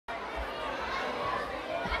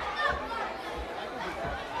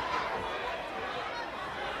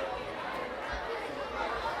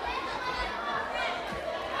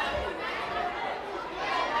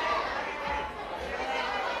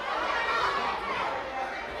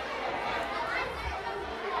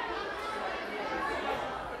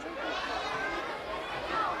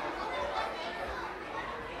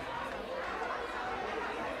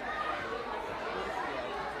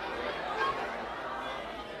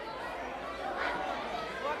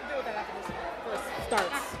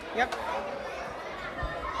Yep.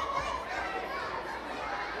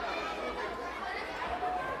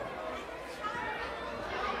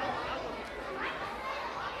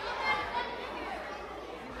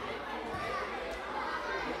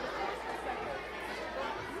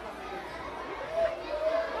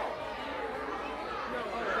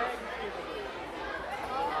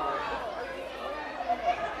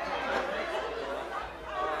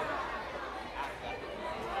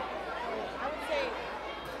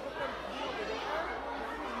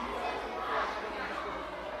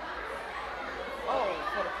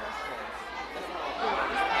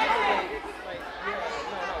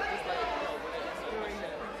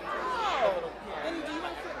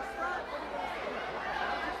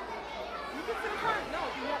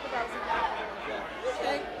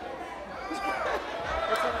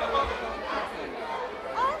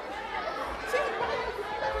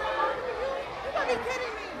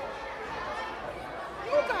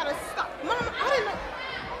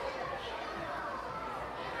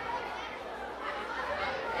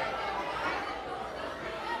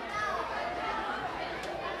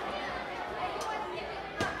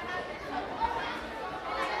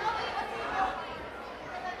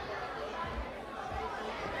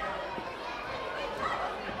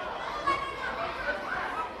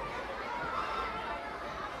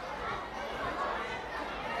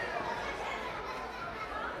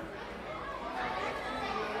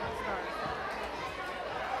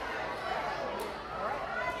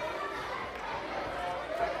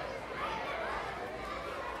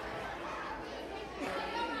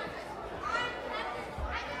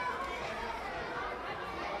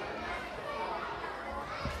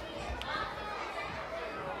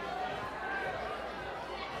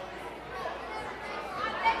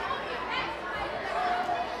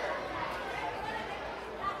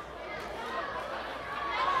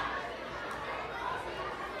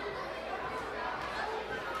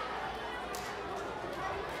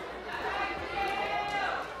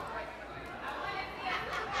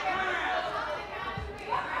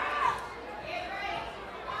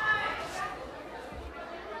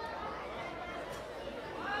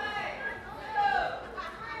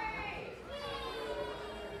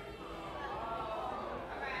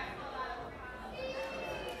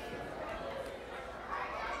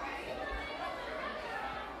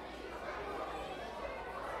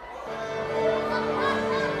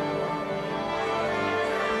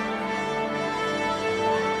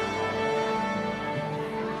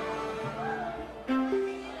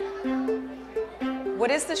 What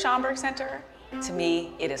is the Schomburg Center? To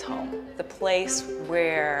me, it is home. The place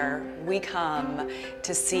where we come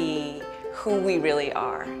to see who we really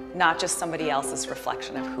are, not just somebody else's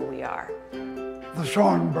reflection of who we are. The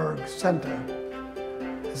Schomburg Center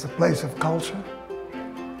is a place of culture.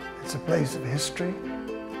 It's a place of history.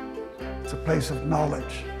 It's a place of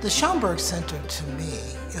knowledge. The Schomburg Center, to me,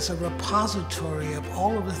 is a repository of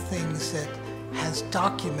all of the things that has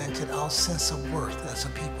documented our sense of worth as a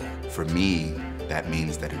people. For me, that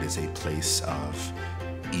means that it is a place of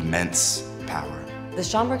immense power. The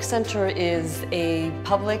Schomburg Center is a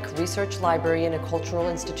public research library and a cultural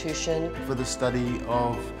institution. For the study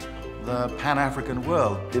of the Pan-African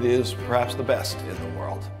world. It is perhaps the best in the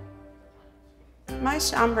world. My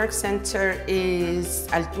Schomburg Center is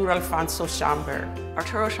Arturo Alfonso Schomburg.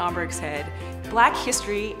 Arturo Schomburg said, Black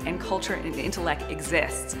history and culture and intellect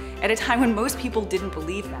exists at a time when most people didn't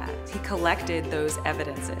believe that. He collected those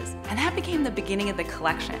evidences, and that became the beginning of the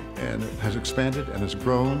collection. And it has expanded and has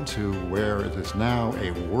grown to where it is now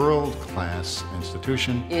a world-class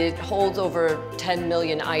institution. It holds over 10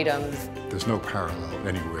 million items. There's no parallel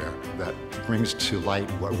anywhere that brings to light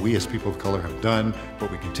what we as people of color have done, what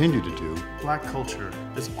we continue to do. Black culture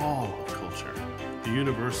is all of culture. The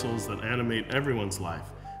universals that animate everyone's life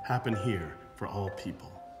happen here for all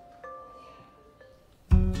people.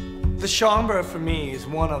 The Schomburg, for me, is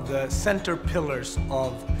one of the center pillars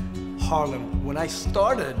of Harlem. When I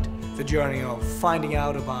started the journey of finding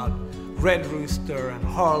out about Red Rooster and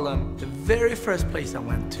Harlem, the very first place I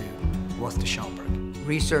went to was the Schomburg.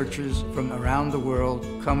 Researchers from around the world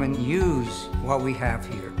come and use what we have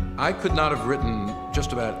here. I could not have written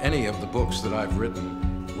just about any of the books that I've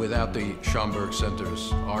written without the Schomburg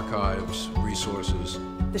Center's archives, resources.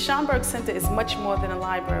 The Schomburg Center is much more than a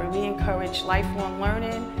library. We encourage lifelong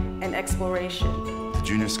learning and exploration. The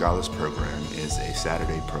Junior Scholars Program is a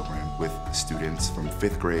Saturday program with students from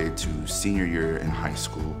 5th grade to senior year in high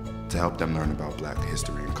school to help them learn about Black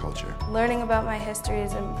history and culture. Learning about my history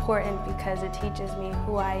is important because it teaches me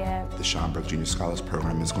who I am. The Schomburg Junior Scholars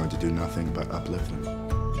Program is going to do nothing but uplift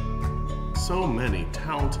them. So many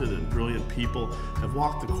talented and brilliant people have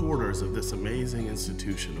walked the corridors of this amazing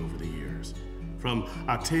institution over the years. From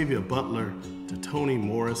Octavia Butler to Toni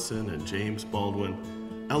Morrison and James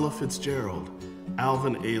Baldwin, Ella Fitzgerald,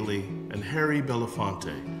 Alvin Ailey, and Harry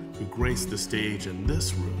Belafonte, who graced the stage in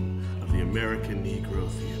this room of the American Negro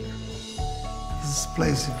Theater. This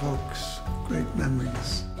place evokes great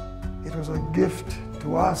memories. It was a gift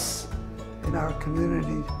to us in our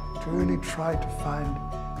community to really try to find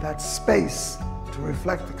that space to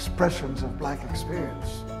reflect expressions of Black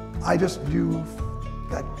experience. I just knew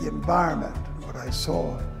that the environment and what I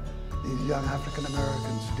saw these young African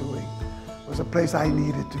Americans doing was a place I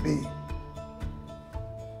needed to be.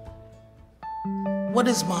 What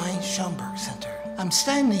is my Schomburg Center? I'm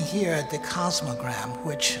standing here at the Cosmogram,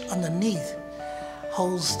 which underneath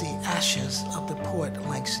holds the ashes of the poet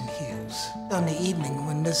Langston Hughes. On the evening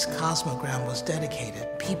when this Cosmogram was dedicated,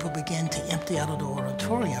 people began to empty out of the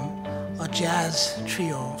auditorium. A jazz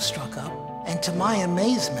trio struck up, and to my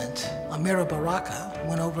amazement, Amira Baraka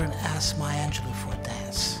went over and asked Maya Angelou for a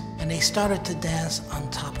dance. And they started to dance on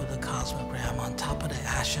top of the Cosmogram, on top of the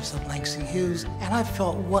ashes of Langston Hughes, and I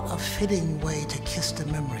felt what a fitting way to kiss the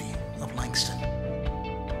memory of Langston.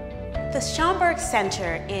 The Schomburg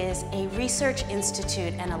Center is a research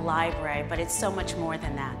institute and a library, but it's so much more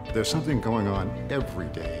than that. There's something going on every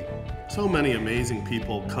day. So many amazing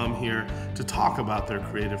people come here to talk about their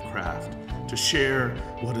creative craft, to share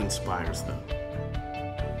what inspires them.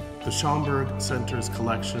 The Schomburg Center's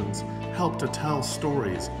collections help to tell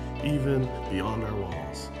stories even beyond our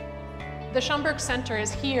walls. The Schomburg Center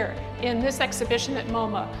is here in this exhibition at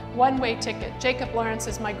MoMA, One-Way Ticket, Jacob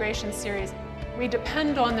Lawrence's Migration Series. We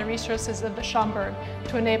depend on the resources of the Schomburg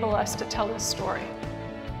to enable us to tell this story.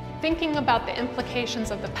 Thinking about the implications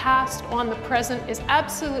of the past on the present is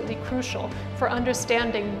absolutely crucial for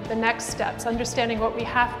understanding the next steps, understanding what we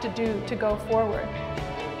have to do to go forward.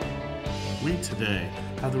 We today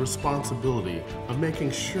have the responsibility of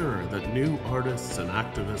making sure that new artists and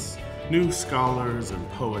activists, new scholars and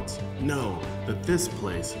poets know that this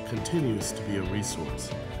place continues to be a resource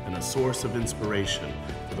and a source of inspiration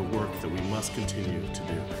for the work that we must continue to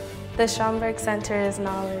do. The Schomburg Center is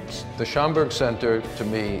knowledge. The Schomburg Center, to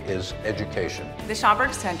me, is education. The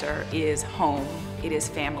Schomburg Center is home, it is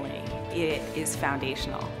family, it is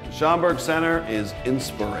foundational. The Schomburg Center is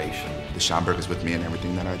inspiration. The Schomburg is with me in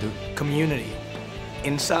everything that I do. Community,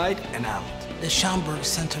 inside and out. The Schomburg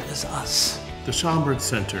Center is us. The Schomburg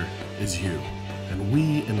Center is you, and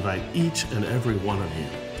we invite each and every one of you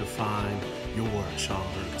to find your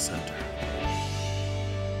Schomburg Center.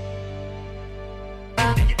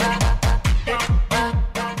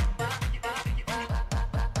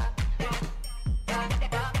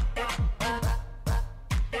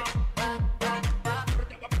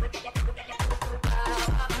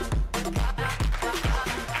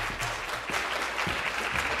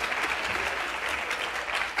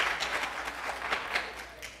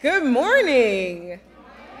 Good morning.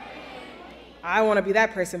 I want to be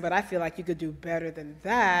that person, but I feel like you could do better than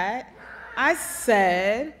that. I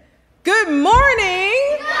said, good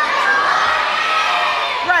morning.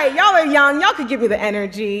 Right, y'all are young. Y'all could give me the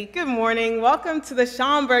energy. Good morning. Welcome to the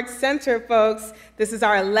Schomburg Center, folks. This is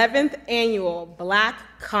our 11th annual Black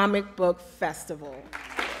Comic Book Festival.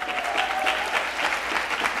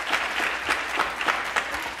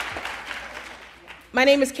 My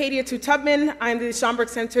name is Katia Tubman. I'm the Schomburg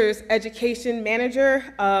Center's Education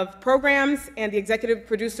Manager of Programs and the Executive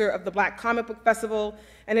Producer of the Black Comic Book Festival,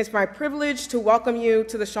 and it's my privilege to welcome you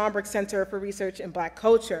to the Schomburg Center for Research in Black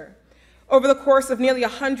Culture. Over the course of nearly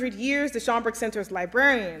 100 years, the Schomburg Center's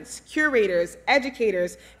librarians, curators,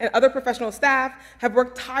 educators, and other professional staff have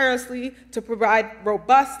worked tirelessly to provide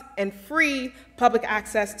robust and free public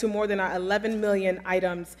access to more than our 11 million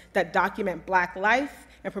items that document Black life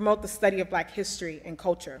and promote the study of Black history and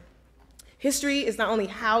culture. History is not only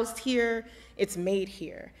housed here, it's made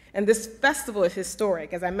here. And this festival is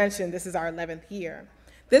historic. As I mentioned, this is our 11th year.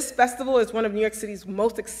 This festival is one of New York City's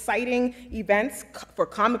most exciting events for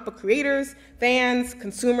comic book creators, fans,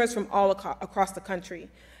 consumers from all across the country.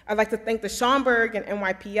 I'd like to thank the Schomburg and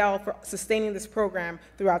NYPL for sustaining this program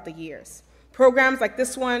throughout the years. Programs like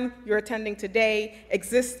this one you're attending today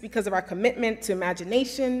exist because of our commitment to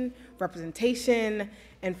imagination, representation,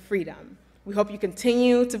 and freedom. We hope you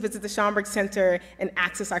continue to visit the Schomburg Center and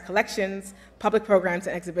access our collections, public programs,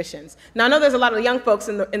 and exhibitions. Now, I know there's a lot of young folks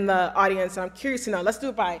in the audience, and I'm curious to know, let's do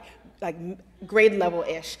it by like grade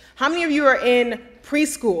level-ish. How many of you are in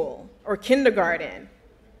preschool or kindergarten?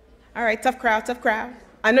 All right, tough crowd, tough crowd.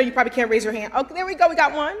 I know you probably can't raise your hand. Okay, there we go, we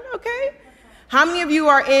got one, okay. How many of you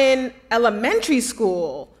are in elementary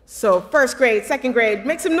school So first grade, second grade,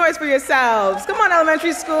 make some noise for yourselves. Come on,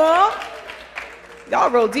 elementary school. Y'all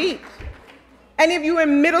roll deep. Any of you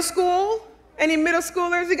in middle school? Any middle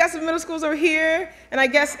schoolers? We got some middle schools over here. And I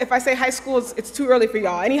guess if I say high school, it's too early for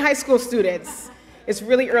y'all. Any high school students? It's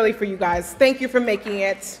really early for you guys. Thank you for making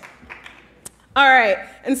it. All right,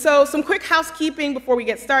 and so some quick housekeeping before we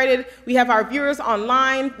get started. We have our viewers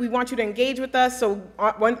online. We want you to engage with us, so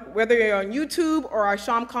whether you're on YouTube or our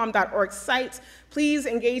shomcom.org site, please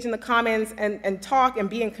engage in the comments and talk and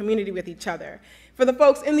be in community with each other. For the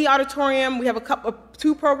folks in the auditorium, we have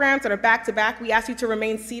two programs that are back-to-back. We ask you to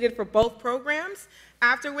remain seated for both programs,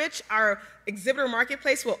 after which our exhibitor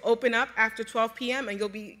marketplace will open up after 12 p.m. and you'll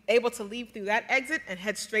be able to leave through that exit and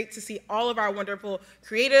head straight to see all of our wonderful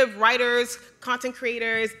creative writers, content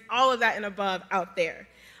creators, all of that and above out there.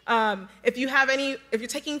 If you're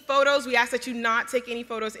taking photos, we ask that you not take any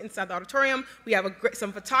photos inside the auditorium. We have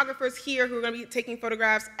some photographers here who are going to be taking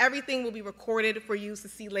photographs. Everything will be recorded for you to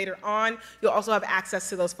see later on. You'll also have access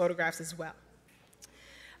to those photographs as well.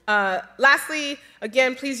 Lastly,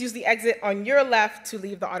 again, please use the exit on your left to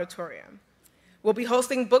leave the auditorium. We'll be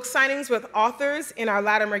hosting book signings with authors in our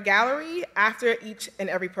Latimer Gallery after each and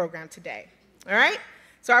every program today. All right?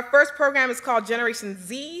 So our first program is called Generation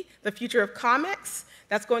Z, The Future of Comics.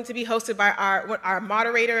 That's going to be hosted by our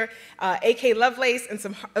moderator, A.K. Lovelace, and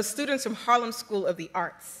some students from Harlem School of the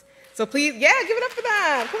Arts. So please, yeah, give it up for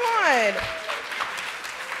them. Come on.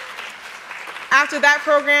 After that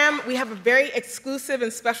program, we have a very exclusive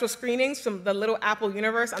and special screenings from the Little Apple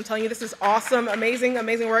universe. I'm telling you, this is awesome, amazing,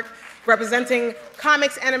 amazing work representing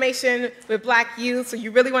comics animation with Black youth. So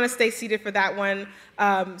you really want to stay seated for that one.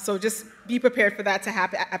 So just be prepared for that to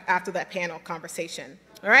happen after that panel conversation.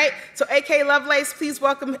 All right, so A.K. Lovelace, please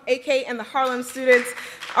welcome A.K. and the Harlem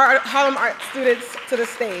Art students to the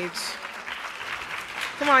stage.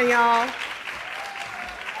 Come on, y'all.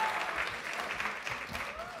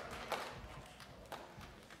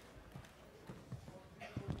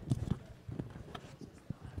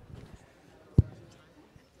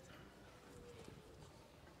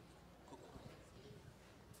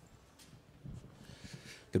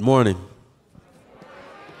 Good morning.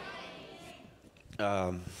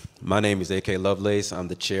 My name is A.K. Lovelace. I'm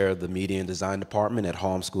the chair of the Media and Design Department at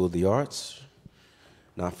Harlem School of the Arts,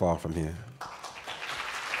 not far from here.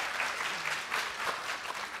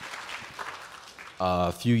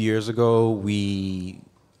 A few years ago, we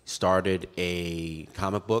started a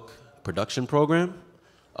comic book production program,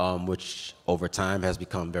 which over time has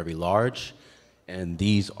become very large. And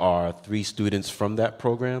these are 3 students from that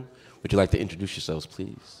program. Would you like to introduce yourselves,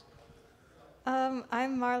 please?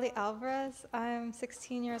 I'm Marley Alburez. I'm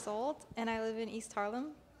 16 years old, and I live in East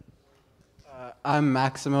Harlem. I'm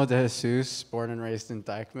Maximo de Jesus, born and raised in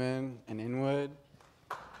Dyckman and Inwood.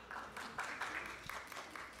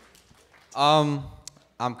 I'm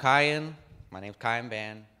Kayin. My name's Kayin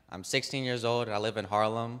Bann. I'm 16 years old, and I live in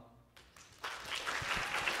Harlem.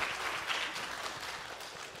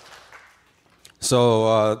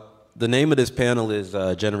 So the name of this panel is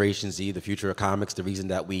Generation Z, The Future of Comics. The reason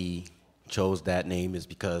that we chose that name is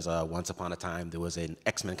because once upon a time there was an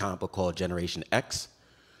X-Men comic book called Generation X,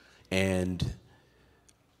 and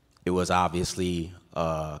it was obviously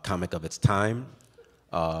a comic of its time.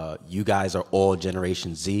 You guys are all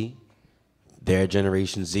Generation Z, they're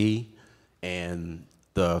Generation Z, and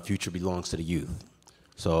the future belongs to the youth.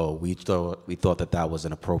 So we thought that that was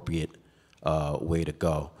an appropriate way to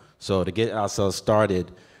go. So to get ourselves started,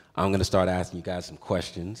 I'm going to start asking you guys some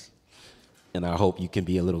questions, and I hope you can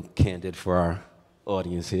be a little candid for our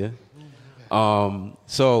audience here.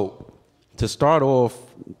 So to start off,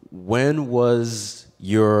 when was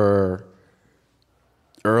your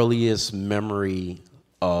earliest memory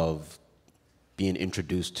of being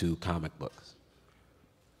introduced to comic books?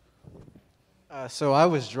 So I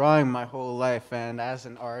was drawing my whole life, and as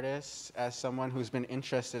an artist, as someone who's been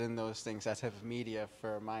interested in those things, that type of media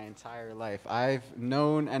for my entire life, I've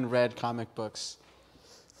known and read comic books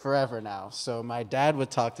forever now. So my dad would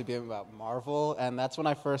talk to me about Marvel, and that's when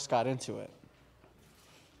I first got into it.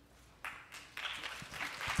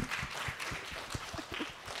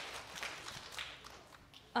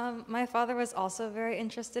 My father was also very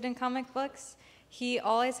interested in comic books. He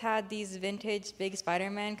always had these vintage big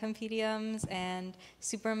Spider-Man compendiums and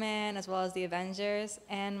Superman, as well as the Avengers.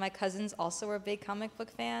 And my cousins also were big comic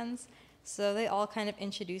book fans, so they all kind of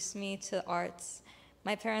introduced me to arts.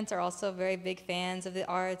 My parents are also very big fans of the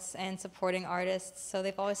arts and supporting artists, so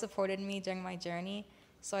they've always supported me during my journey.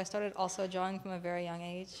 So I started also drawing from a very young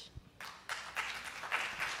age.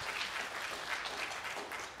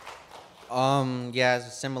 Yeah, it's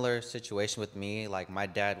a similar situation with me. Like my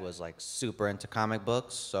dad was like super into comic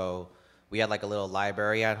books, so we had like a little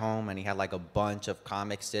library at home, and he had like a bunch of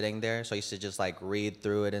comics sitting there. So I used to just like read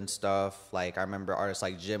through it and stuff. Like I remember artists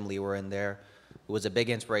like Jim Lee were in there. It was a big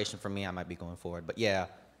inspiration for me. I might be going forward, but yeah,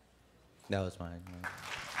 that was mine.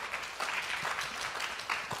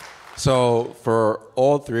 So for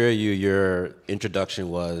all three of you, your introduction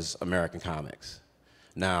was American comics.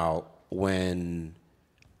 Now, when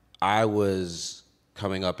I was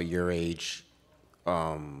coming up at your age,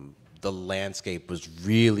 the landscape was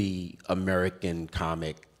really American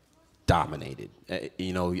comic dominated.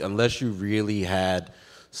 You know, unless you really had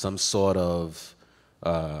some sort of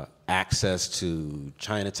access to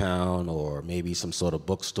Chinatown or maybe some sort of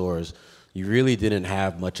bookstores, you really didn't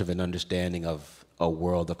have much of an understanding of a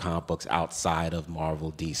world of comic books outside of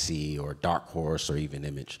Marvel, DC, or Dark Horse, or even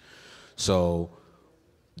Image. So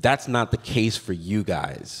that's not the case for you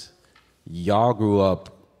guys. Y'all grew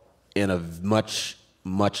up in a much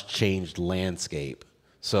changed landscape.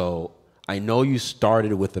 So I know you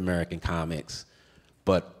started with American comics,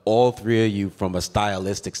 but all three of you, from a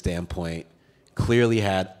stylistic standpoint, clearly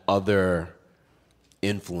had other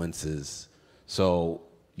influences. So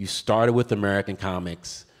you started with American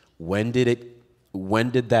comics. When did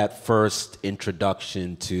that first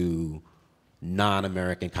introduction to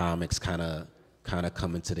non-American comics kind of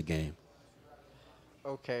come into the game?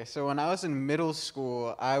 Okay, so when I was in middle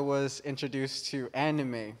school, I was introduced to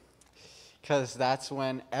anime, because that's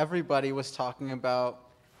when everybody was talking about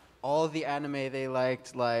all the anime they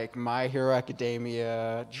liked, like My Hero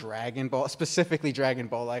Academia, Dragon Ball, specifically Dragon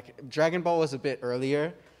Ball. Like, Dragon Ball was a bit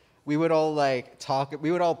earlier. We would all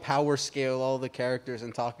we would all power scale all the characters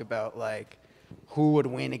and talk about like who would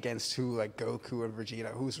win against who, like Goku and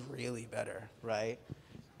Vegeta, who's really better, right?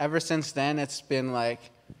 Ever since then, it's been like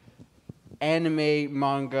anime,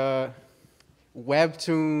 manga,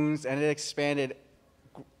 webtoons, and it expanded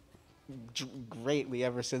greatly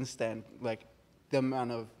ever since then. Like the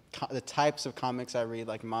amount of the types of comics I read,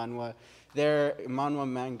 like manhwa,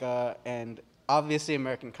 manga, and obviously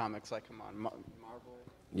American comics. Like, come on, Marvel.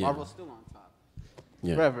 Yeah. Marvel's still on top.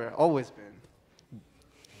 Yeah. Forever, always been.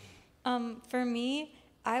 For me,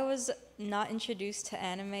 I was not introduced to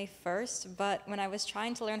anime first, but when I was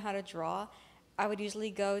trying to learn how to draw, I would usually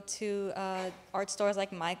go to art stores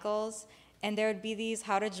like Michael's, and there would be these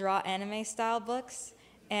how to draw anime style books.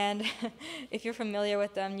 And if you're familiar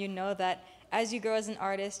with them, you know that as you grow as an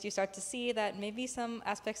artist, you start to see that maybe some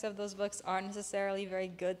aspects of those books aren't necessarily very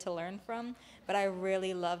good to learn from, but I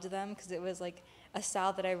really loved them because it was like a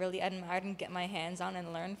style that I really admired and get my hands on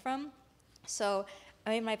and learn from. So I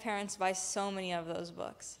made my parents buy so many of those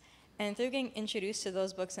books. And through getting introduced to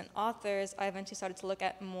those books and authors, I eventually started to look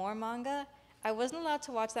at more manga. I wasn't allowed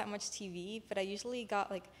to watch that much TV, but I usually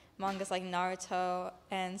got like mangas like Naruto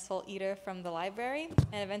and Soul Eater from the library,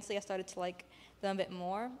 and eventually I started to like them a bit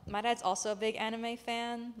more. My dad's also a big anime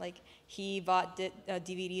fan. Like, he bought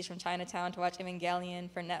DVDs from Chinatown to watch Evangelion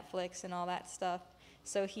for Netflix and all that stuff.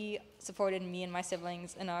 So he supported me and my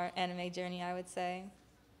siblings in our anime journey, I would say.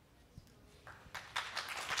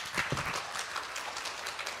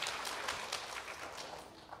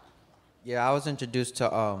 Yeah, I was introduced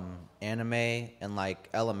to anime in like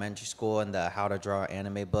elementary school, and the how to draw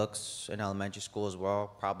anime books in elementary school as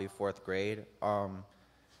well, probably 4th grade.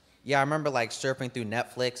 Yeah, I remember like surfing through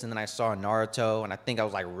Netflix, and then I saw Naruto, and I think I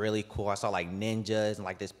was like really cool. I saw like ninjas and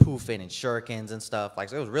like this poofing and shurikens and stuff. Like,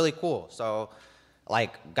 so it was really cool. So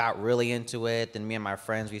like got really into it. Then me and my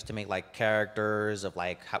friends, we used to make like characters of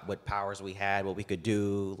like what powers we had, what we could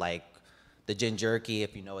do, like the Jinchuriki,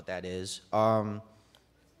 if you know what that is.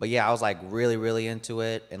 But yeah, I was like really into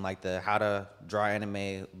it, and like the how to draw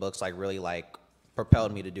anime books like really like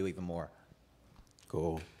propelled me to do even more.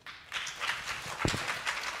 Cool.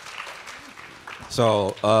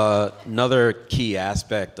 So another key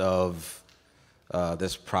aspect of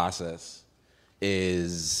this process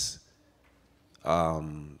is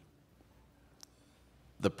the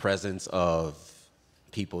presence of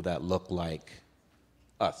people that look like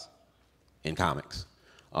us in comics.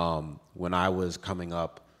 When I was coming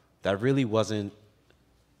up, that really wasn't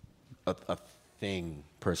a thing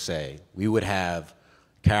per se. We would have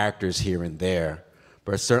characters here and there,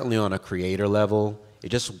 but certainly on a creator level, it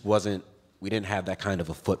just wasn't, we didn't have that kind of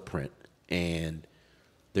a footprint. And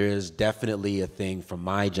there's definitely a thing from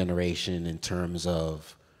my generation in terms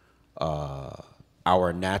of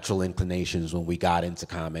our natural inclinations when we got into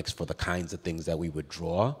comics for the kinds of things that we would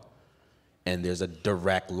draw. And there's a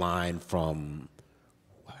direct line from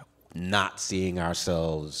not seeing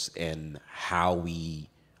ourselves and how we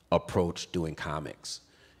approach doing comics.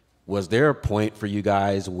 was there a point for you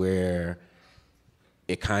guys where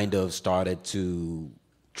it kind of started to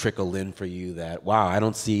trickle in for you that, wow, I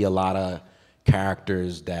don't see a lot of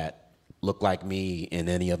characters that look like me in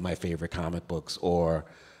any of my favorite comic books, or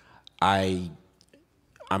I'm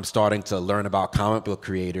starting to learn about comic book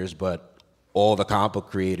creators, but all the comic book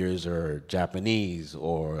creators are Japanese,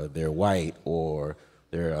 or they're white, or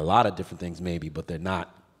there are a lot of different things maybe, but they're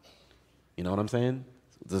not. You know what I'm saying?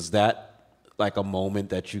 Does that, like, a moment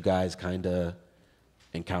that you guys kind of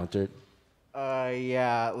encountered?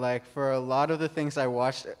 Yeah, like for a lot of the things I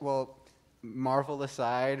watched, well, Marvel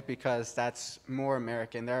aside, because that's more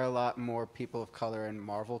American. There are a lot more people of color in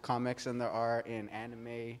Marvel comics than there are in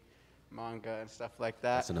anime, manga, and stuff like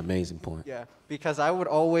that. That's an amazing point. Yeah, because I would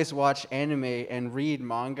always watch anime and read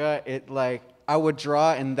manga. I would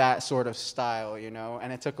draw in that sort of style, you know,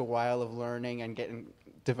 and it took a while of learning and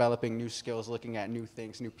developing new skills, looking at new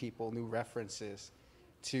things, new people, new references,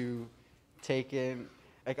 to take in,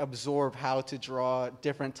 like, absorb how to draw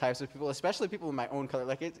different types of people, especially people in my own color.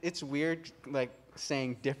 Like, it's weird, like,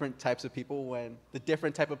 saying different types of people when the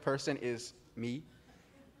different type of person is me.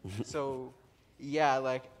 So, yeah,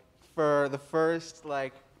 like, for the first,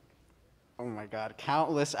 like, oh my God,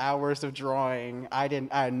 countless hours of drawing, I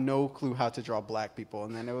had no clue how to draw black people.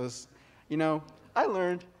 And then it was, you know, I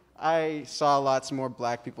learned. I saw lots more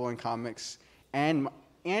black people in comics and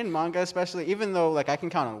manga especially, even though, like, I can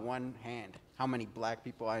count on one hand how many black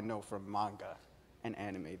people I know from manga and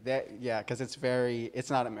anime. Yeah, because it's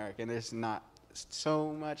not American. There's not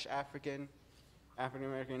so much African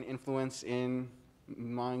American influence in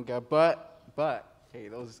manga, but hey,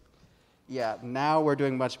 yeah, now we're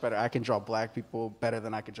doing much better. I can draw black people better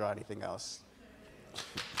than I could draw anything else.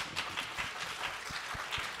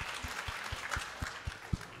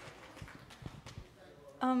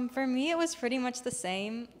 For me, it was pretty much the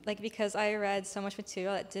same. Like, because I read so much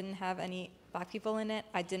material that didn't have any black people in it,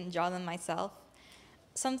 I didn't draw them myself.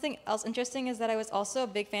 Something else interesting is that I was also a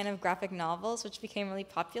big fan of graphic novels, which became really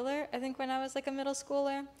popular, I think, when I was like a middle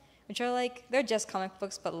schooler, which are like, they're just comic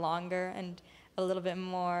books, but longer and a little bit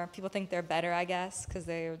more, people think they're better, I guess, because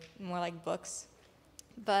they're more like books.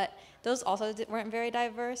 But those also weren't very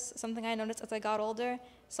diverse, something I noticed as I got older.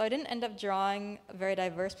 So I didn't end up drawing very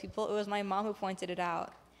diverse people. It was my mom who pointed it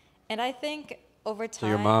out. And I think over time...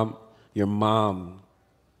 So your mom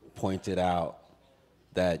pointed out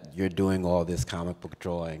that you're doing all this comic book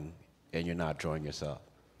drawing and you're not drawing yourself.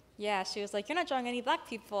 Yeah, she was like, you're not drawing any black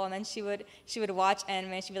people. And then she would watch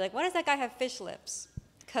anime and she'd be like, why does that guy have fish lips?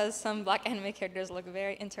 Because some black anime characters look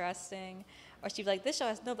very interesting. Or she'd be like, this show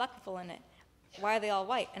has no black people in it. Why are they all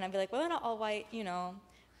white? And I'd be like, well, they're not all white, you know,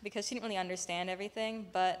 because she didn't really understand everything.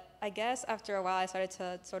 But I guess after a while, I started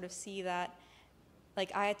to sort of see that,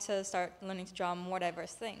 like, I had to start learning to draw more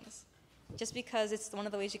diverse things. Just because it's one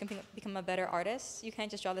of the ways you can become a better artist. You can't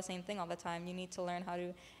just draw the same thing all the time. You need to learn how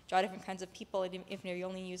to draw different kinds of people if you're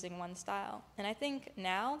only using one style. And I think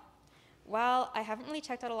now, while I haven't really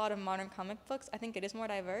checked out a lot of modern comic books, I think it is more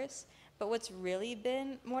diverse. But what's really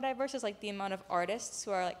been more diverse is like the amount of artists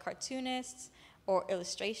who are like cartoonists or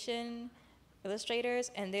illustrators,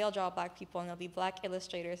 and they'll draw black people, and they'll be black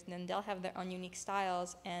illustrators, and then they'll have their own unique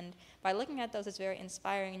styles. And by looking at those, it's very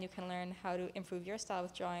inspiring, and you can learn how to improve your style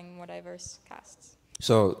with drawing more diverse casts.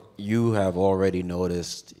 So you have already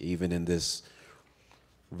noticed, even in this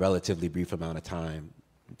relatively brief amount of time,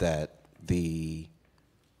 that the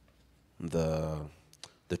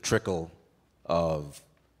trickle of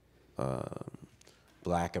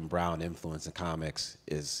black and brown influence in comics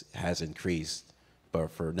has increased, but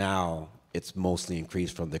for now it's mostly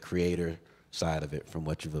increased from the creator side of it, from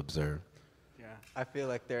what you've observed. Yeah, I feel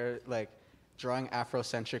like drawing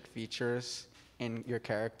Afrocentric features in your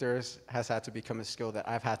characters has had to become a skill that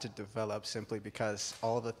I've had to develop, simply because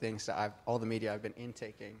all the media I've been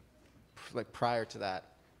intaking, like prior to that,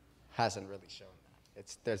 hasn't really shown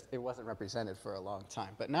that. It wasn't represented for a long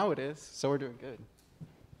time, but now it is, so we're doing good.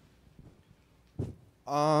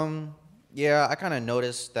 Yeah, I kind of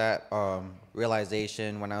noticed that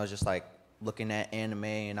realization when I was just like looking at anime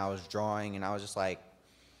and I was drawing, and I was just like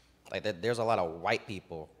there's a lot of white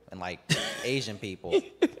people and like Asian people,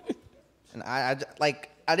 and I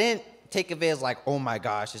didn't take of it as like, oh my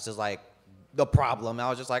gosh, this is like the problem. I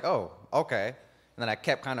was just like, oh, okay, and then I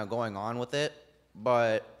kept kind of going on with it.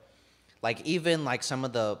 But like even like some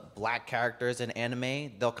of the black characters in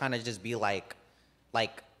anime, they'll kind of just be like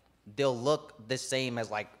they'll look the same as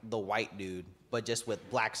like the white dude, but just with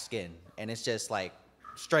black skin. And it's just like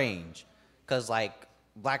strange, because like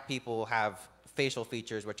black people have facial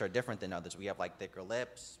features which are different than others. We have like thicker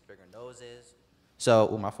lips, bigger noses.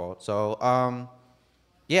 So, my fault. So,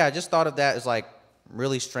 yeah, I just thought of that as like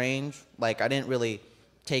really strange. Like, I didn't really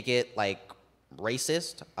take it like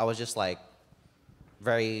racist. I was just like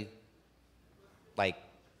very like,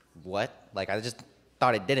 what? Like, I just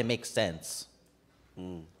thought it didn't make sense.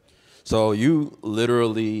 So you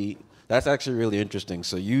literally, that's actually really interesting.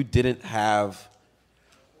 So you didn't have,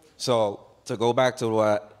 so to go back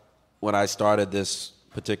to when I started this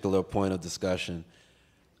particular point of discussion,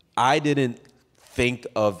 I didn't think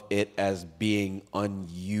of it as being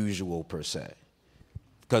unusual per se,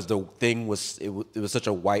 because the thing was, it was such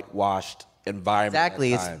a whitewashed environment.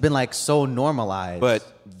 Exactly, it's been like so normalized. But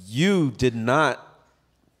you did not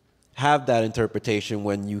have that interpretation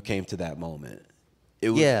when you came to that moment. It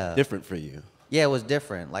was different for you. Yeah, it was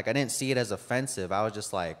different. Like, I didn't see it as offensive. I was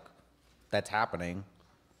just like, that's happening.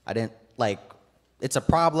 I didn't, like, it's a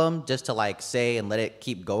problem just to, like, say and let it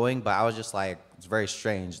keep going, but I was just like, it's very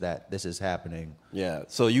strange that this is happening. Yeah,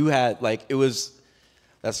 so you had, like, it was,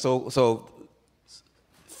 that's so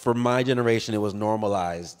for my generation, it was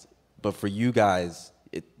normalized, but for you guys,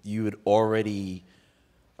 you had already,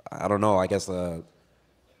 I don't know, I guess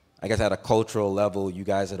at a cultural level, you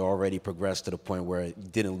guys had already progressed to the point where you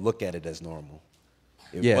didn't look at it as normal.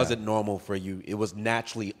 It wasn't normal for you. It was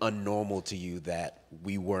naturally unnormal to you that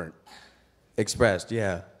we weren't expressed.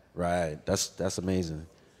 Yeah. Right. That's amazing.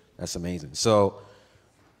 That's amazing. So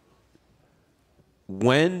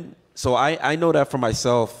I know that for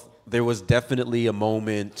myself, there was definitely a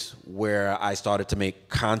moment where I started to make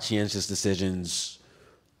conscientious decisions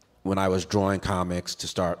when I was drawing comics to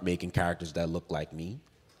start making characters that looked like me.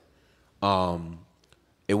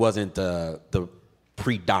 It wasn't the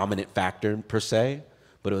predominant factor per se,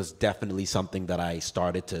 but it was definitely something that I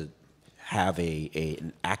started to have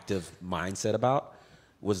an active mindset about.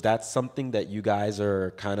 Was that something that you guys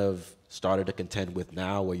are kind of started to contend with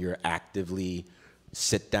now, where you're actively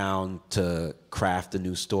sit down to craft a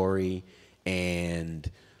new story and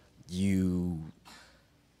you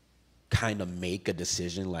kind of make a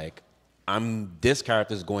decision like, this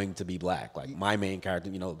character is going to be black, like my main character,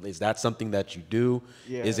 is that something that you do?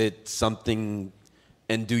 Yeah. Is it something,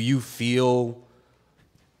 and do you feel,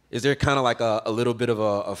 is there kind of like a little bit of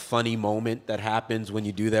a funny moment that happens when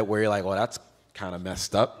you do that where you're like, well, that's kind of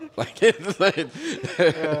messed up?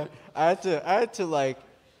 Yeah, I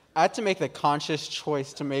had to make the conscious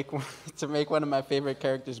choice to make one of my favorite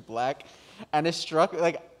characters black, and it struck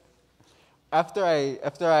like after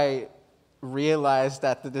I realized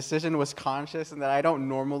that the decision was conscious and that I don't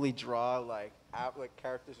normally draw like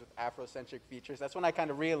characters with Afrocentric features. That's when I kind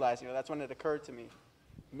of realized, that's when it occurred to me,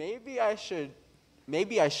 maybe I should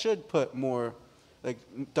put more, like,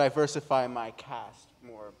 diversify my cast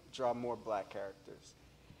more, draw more black characters,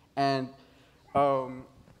 and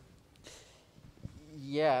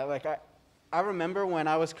yeah, like I remember when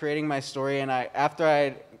I was creating my story and after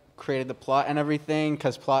I created the plot and everything,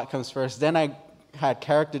 because plot comes first, then I had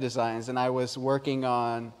character designs, and I was working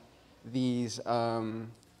on these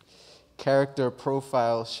character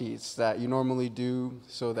profile sheets that you normally do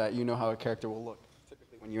so that you know how a character will look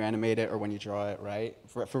typically when you animate it or when you draw it, right?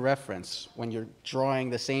 For reference, when you're drawing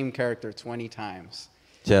the same character 20 times.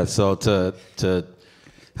 Yeah, so to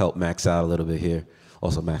help Max out a little bit here.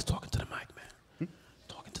 Also, Max, talking to the mic, man.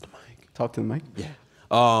 Talking to the mic. Talk to the mic? Yeah.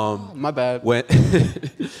 My bad.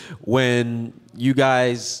 When you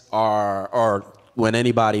guys or when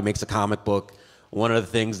anybody makes a comic book, one of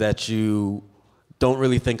the things that you don't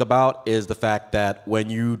really think about is the fact that when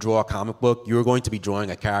you draw a comic book, you're going to be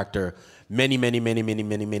drawing a character many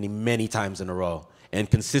times in a row.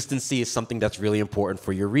 And consistency is something that's really important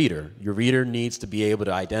for your reader. Your reader needs to be able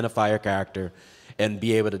to identify your character and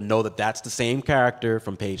be able to know that that's the same character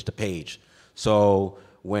from page to page. So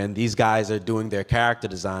when these guys are doing their character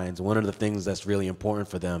designs, one of the things that's really important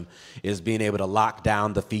for them is being able to lock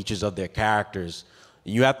down the features of their characters.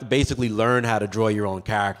 You have to basically learn how to draw your own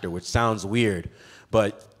character, which sounds weird,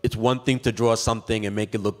 but it's one thing to draw something and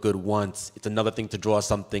make it look good once. It's another thing to draw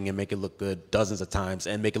something and make it look good dozens of times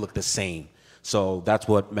and make it look the same. So that's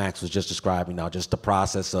what Max was just describing now, just the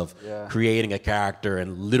process of creating a character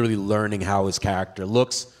and literally learning how his character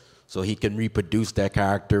looks so he can reproduce that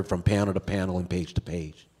character from panel to panel and page to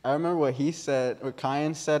page. I remember what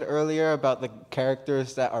Kayin said earlier about the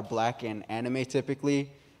characters that are black in anime typically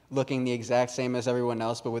looking the exact same as everyone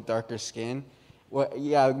else but with darker skin.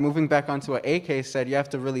 Moving back onto what AK said, you have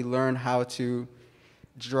to really learn how to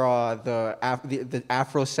draw the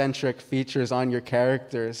Afrocentric features on your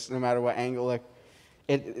characters, no matter what angle. Like,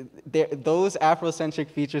 those Afrocentric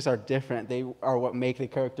features are different. They are what make the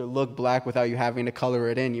character look black without you having to color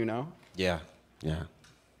it in, Yeah.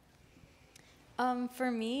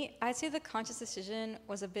 For me, I'd say the conscious decision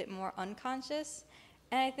was a bit more unconscious.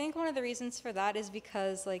 And I think one of the reasons for that is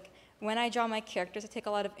because, like, when I draw my characters, I take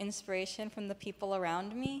a lot of inspiration from the people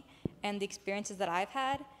around me and the experiences that I've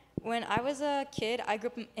had. When I was a kid, I grew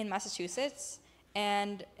up in Massachusetts,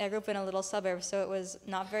 and I grew up in a little suburb, so it was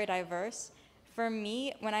not very diverse. For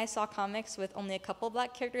me, when I saw comics with only a couple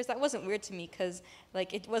black characters, that wasn't weird to me, because,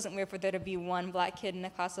 like, it wasn't weird for there to be one black kid in a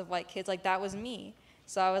class of white kids. Like, that was me.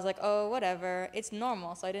 So I was like, oh, whatever. It's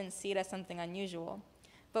normal, so I didn't see it as something unusual.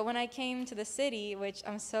 But when I came to the city, which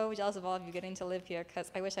I'm so jealous of all of you getting to live here, because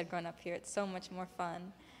I wish I'd grown up here. It's so much more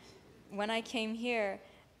fun. When I came here,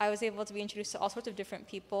 I was able to be introduced to all sorts of different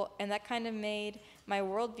people, and that kind of made my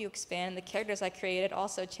worldview expand, and the characters I created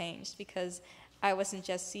also changed, because I wasn't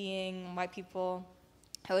just seeing white people.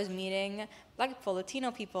 I was meeting black people,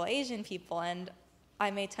 Latino people, Asian people, and I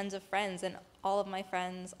made tons of friends, and all of my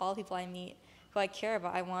friends, all the people I meet who I care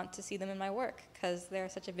about, I want to see them in my work, because they're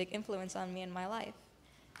such a big influence on me in my life.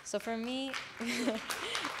 So for me,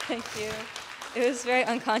 thank you. It was a very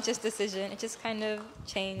unconscious decision. It just kind of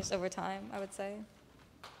changed over time, I would say.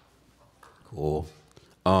 Cool.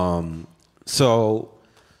 So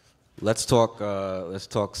let's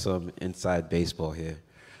talk some inside baseball here.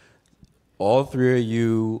 All three of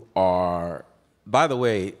you are, by the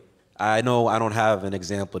way, I know I don't have an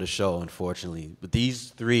example to show, unfortunately, but these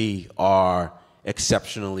three are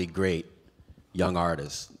exceptionally great young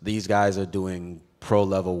artists. These guys are doing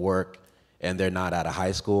pro-level work, and they're not out of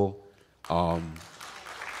high school.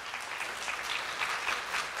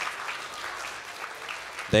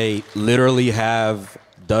 They literally have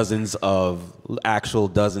dozens of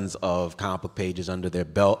comic book pages under their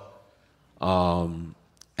belt.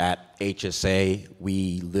 At HSA,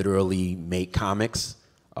 we literally make comics.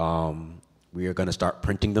 We are going to start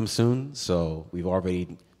printing them soon, so we've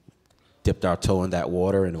already dipped our toe in that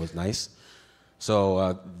water, and it was nice.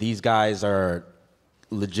 So these guys are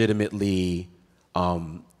legitimately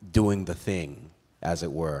doing the thing, as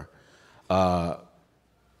it were.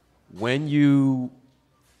 When you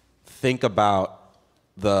think about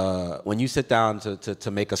when you sit down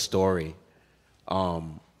to make a story,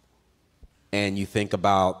 and you think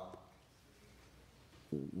about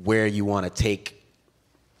where you want to take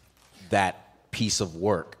that piece of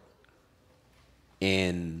work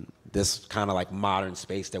in this kind of like modern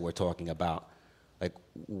space that we're talking about, like,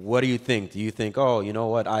 what do you think? Do you think, oh, you know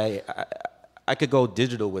what, I could go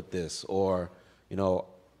digital with this, or, you know,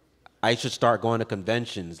 I should start going to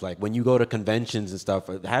conventions? Like, when you go to conventions and stuff,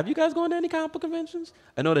 have you guys gone to any comic book conventions?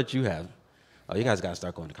 I know that you have. Oh, you guys got to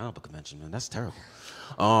start going to comic book conventions, man. That's terrible.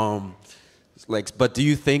 But do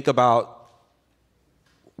you think about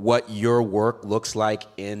what your work looks like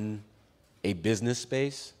in a business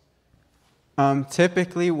space?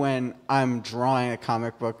 Typically, when I'm drawing a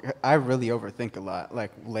comic book, I really overthink a lot,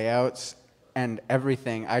 like layouts and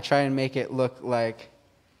everything. I try and make it look like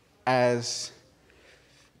as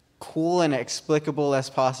cool and explicable as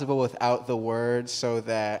possible without the words, so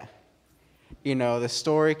that, you know, the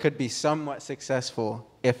story could be somewhat successful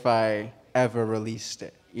if I ever released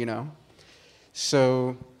it, you know?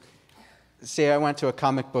 So, say I went to a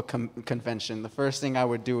comic book convention, the first thing I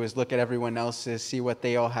would do is look at everyone else's, see what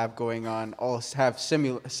they all have going on, all have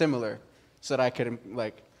similar, so that I could,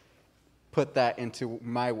 like, put that into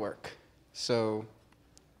my work. So,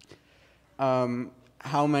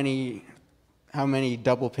 how many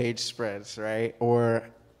double page spreads, right? Or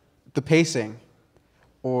the pacing,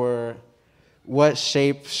 or what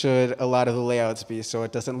shape should a lot of the layouts be so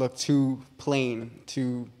it doesn't look too plain,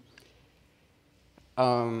 too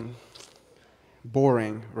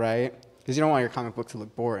boring, right? Because you don't want your comic book to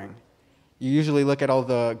look boring. You usually look at all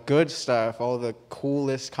the good stuff, all the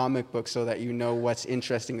coolest comic books, so that you know what's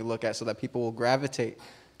interesting to look at, so that people will gravitate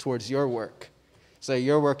towards your work. So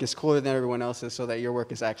your work is cooler than everyone else's, so that your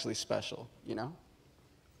work is actually special, you know?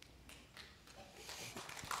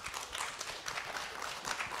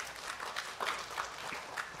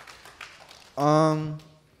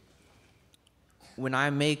 When I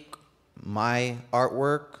make my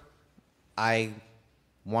artwork, I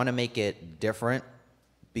want to make it different,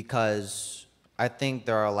 because I think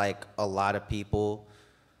there are like a lot of people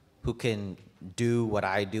who can do what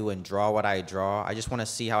I do and draw what I draw. I just want to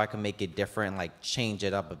see how I can make it different and like change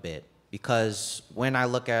it up a bit. Because when I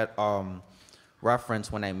look at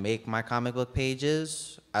reference, when I make my comic book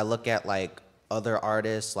pages, I look at like other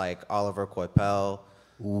artists like Oliver Coipel.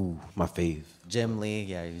 Ooh, my fave. Jim Lee,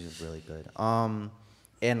 yeah, he's really good.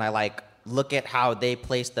 And I like look at how they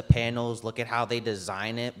place the panels, look at how they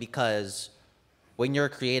design it, because when you're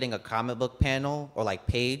creating a comic book panel or like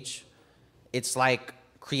page, it's like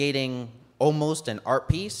creating almost an art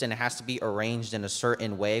piece, and it has to be arranged in a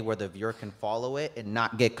certain way where the viewer can follow it and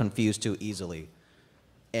not get confused too easily.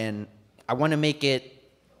 And I want to make it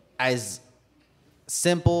as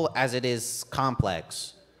simple as it is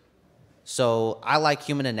complex. So I like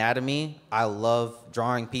human anatomy. I love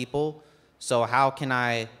drawing people. So how can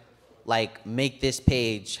I like make this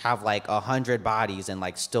page have like 100 bodies and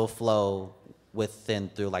like still flow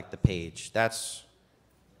through like the page? That's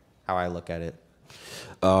how I look at it.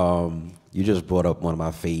 You just brought up one of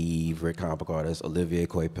my favorite comic book artists, Olivier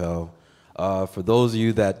Coipel. For those of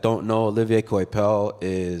you that don't know, Olivier Coipel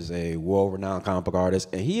is a world-renowned comic book artist,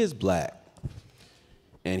 and he is black.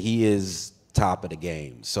 And he is top of the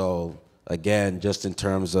game. So again, just in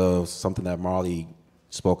terms of something that Marley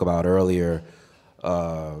spoke about earlier,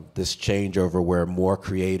 this changeover where more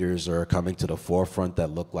creators are coming to the forefront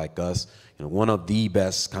that look like us. You know, one of the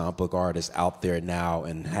best comic book artists out there now,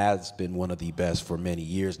 and has been one of the best for many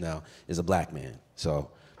years now, is a black man.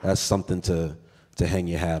 So that's something to hang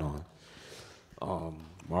your hat on.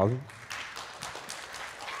 Marley?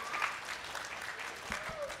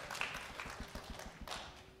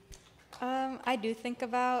 I do think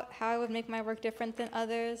about how I would make my work different than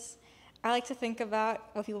others. I like to think about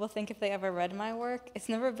what people think if they ever read my work. It's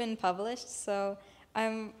never been published, so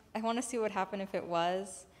I want to see what would happen if it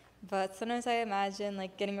was. But sometimes I imagine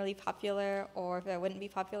like getting really popular, or if I wouldn't be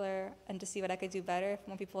popular, and to see what I could do better if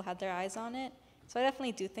more people had their eyes on it. So I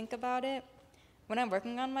definitely do think about it. When I'm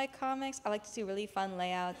working on my comics, I like to do really fun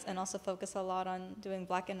layouts and also focus a lot on doing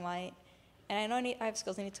black and white. And I know I have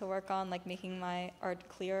skills I need to work on, like making my art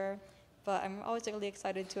clearer, but I'm always really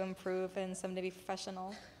excited to improve and someday be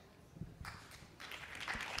professional.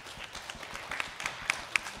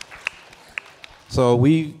 So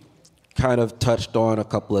we kind of touched on a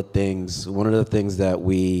couple of things. One of the things that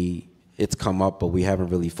it's come up, but we haven't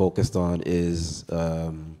really focused on is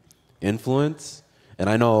influence. And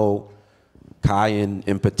I know Kayin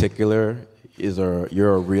in particular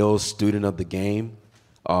you're a real student of the game.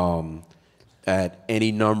 At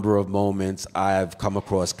any number of moments, I've come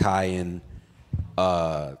across Kayin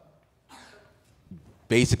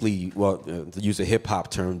basically, well, to use a hip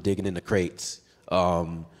hop term, digging in the crates.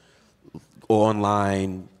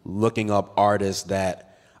 Online, looking up artists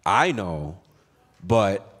that I know,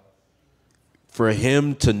 but for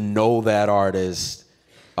him to know that artist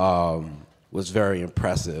was very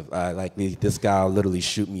impressive. This guy literally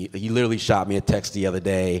shot me a text the other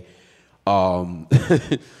day of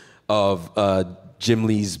Jim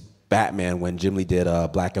Lee's Batman when Jim Lee did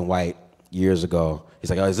Black and White years ago. He's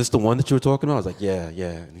like, oh, is this the one that you were talking about? I was like, yeah.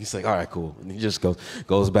 And he's like, all right, cool. And he just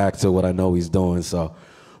goes back to what I know he's doing. So,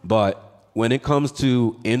 but when it comes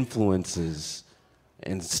to influences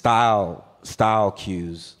and style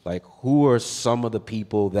cues, like who are some of the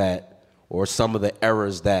people or some of the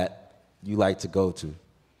eras that you like to go to?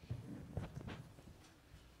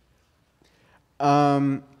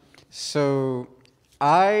 So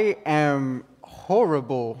I am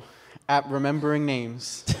horrible at remembering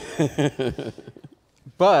names.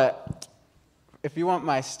 But if you want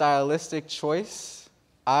my stylistic choice,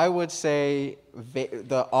 I would say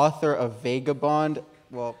the author of Vagabond.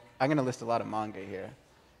 Well, I'm going to list a lot of manga here.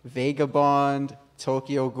 Vagabond,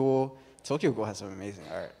 Tokyo Ghoul. Tokyo Ghoul has some amazing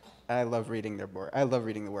art. I love reading their work. I love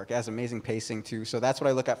reading the work. It has amazing pacing, too. So that's what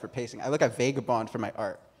I look at for pacing. I look at Vagabond for my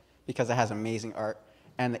art because it has amazing art.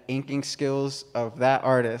 And the inking skills of that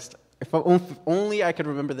artist, if only I could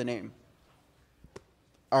remember the name,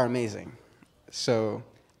 are amazing. So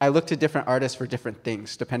I look to different artists for different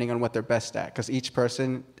things, depending on what they're best at, because each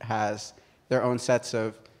person has their own sets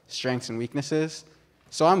of strengths and weaknesses.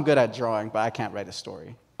 So I'm good at drawing, but I can't write a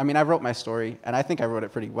story. I mean, I wrote my story, and I think I wrote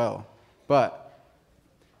it pretty well, but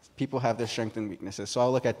people have their strengths and weaknesses. So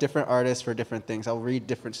I'll look at different artists for different things. I'll read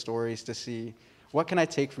different stories to see, what can I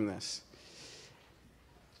take from this?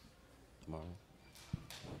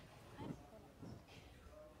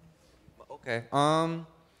 Okay.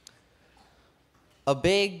 A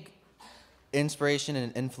big inspiration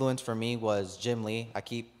and influence for me was Jim Lee. I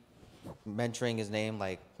keep mentioning his name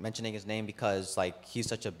because he's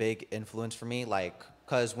such a big influence for me.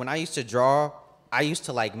 Cause when I used to draw, I used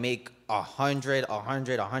to make 100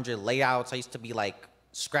 layouts. I used to be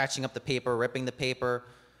scratching up the paper, ripping the paper,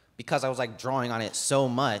 because I was drawing on it so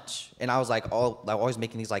much, and I was always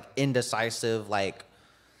making these indecisive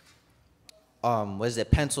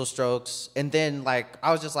pencil strokes, and then I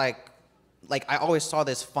was just I always saw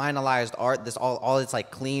this finalized art, all this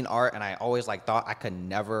clean art, and I always thought I could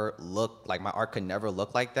never look my art could never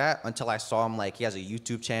look like that until I saw him he has a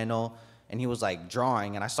YouTube channel and he was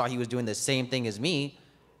drawing, and I saw he was doing the same thing as me,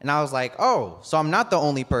 and I was oh, so I'm not the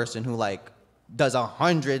only person who does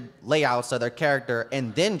 100 layouts of their character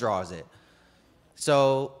and then draws it.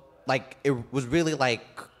 So it was really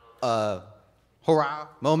hurrah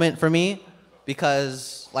moment for me,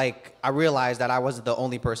 because like I realized that I wasn't the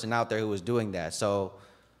only person out there who was doing that. So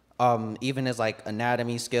even his like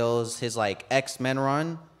anatomy skills, his like X-Men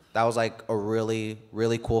run, that was like a really,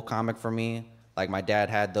 really cool comic for me. Like my dad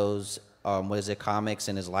had those, comics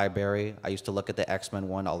in his library. I used to look at the X-Men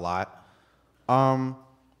one a lot.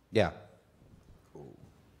 Yeah.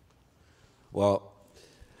 Well,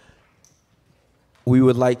 we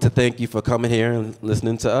would like to thank you for coming here and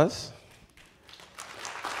listening to us.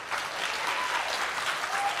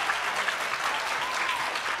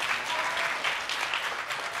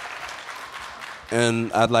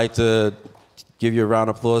 And I'd like to give you a round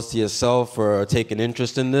of applause to yourself for taking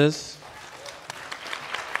interest in this.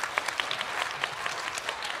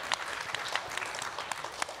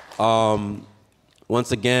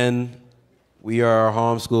 Once again, we are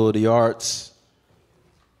Harlem School of the Arts.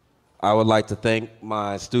 I would like to thank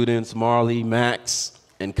my students, Marley, Max,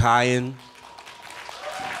 and Kayin.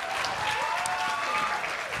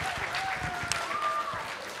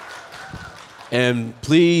 And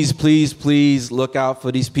please, please, please look out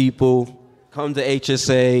for these people. Come to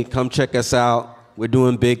HSA, come check us out. We're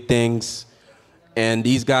doing big things. And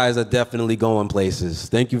these guys are definitely going places.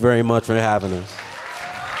 Thank you very much for having us.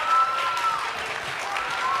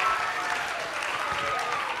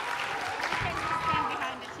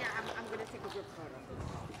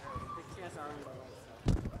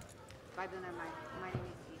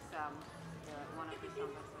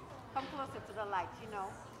 Come closer to the light, you know.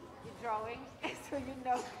 You're drawing, so you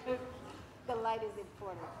know the light is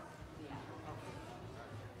important.